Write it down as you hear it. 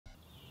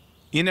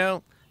You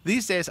know,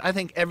 these days I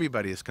think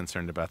everybody is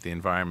concerned about the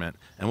environment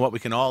and what we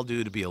can all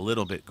do to be a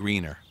little bit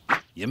greener.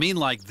 You mean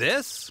like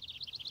this?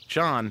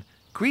 John,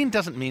 green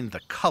doesn't mean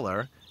the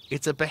color.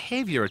 It's a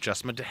behavior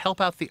adjustment to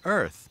help out the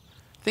earth.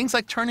 Things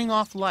like turning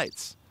off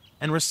lights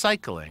and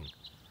recycling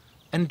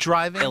and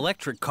driving.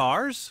 Electric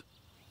cars?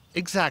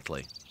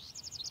 Exactly.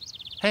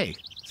 Hey,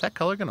 is that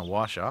color going to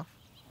wash off?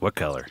 What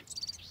color?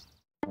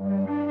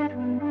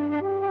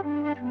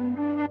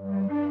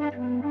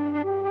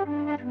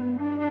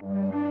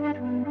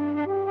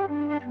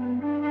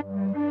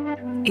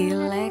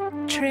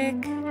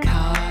 Electric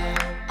car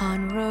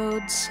on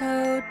road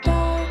so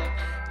dark,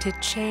 to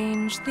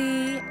change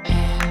the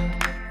end,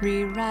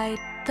 rewrite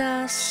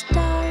the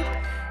start.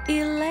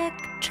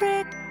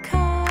 Electric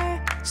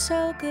car,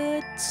 so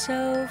good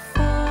so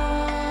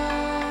far.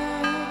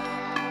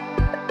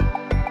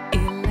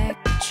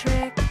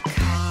 Electric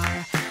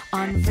car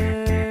on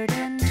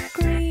verdant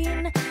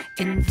green,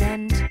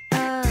 invent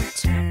a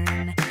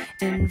turn,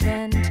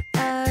 invent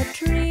a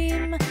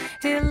dream.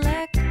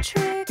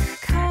 Electric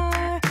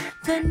car,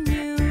 the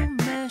new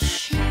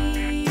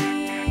machine.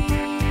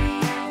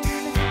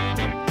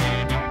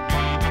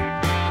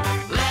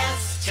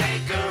 Let's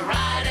take a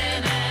ride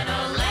in an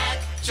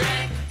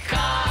electric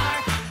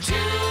car to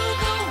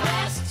the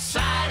west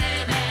side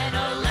in an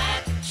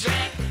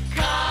electric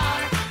car.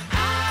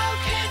 How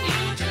can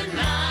you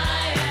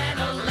deny an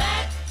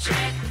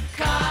electric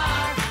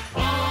car?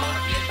 Won't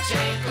you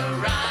take a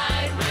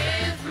ride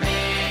with me?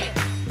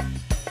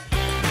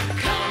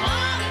 Come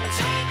on and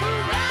take a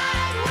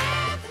ride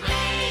with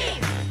me.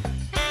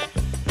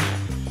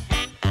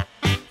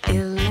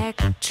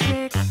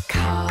 Electric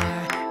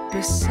car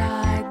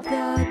beside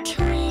the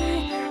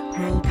tree,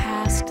 roll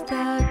past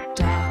the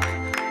dock,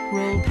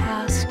 roll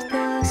past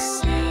the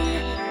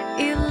sea.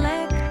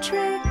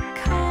 Electric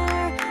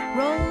car,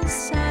 roll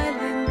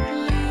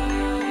silently.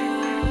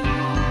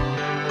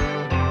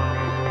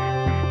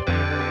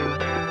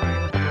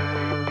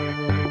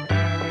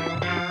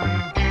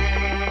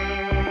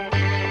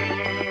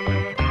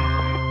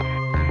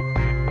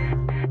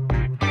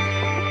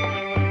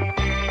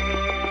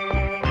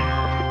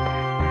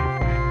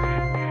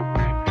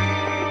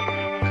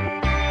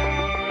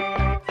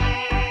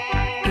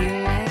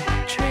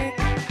 Electric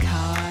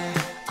car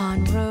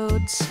on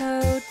road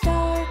so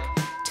dark,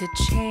 to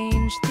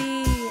change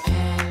the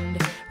end,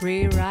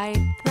 rewrite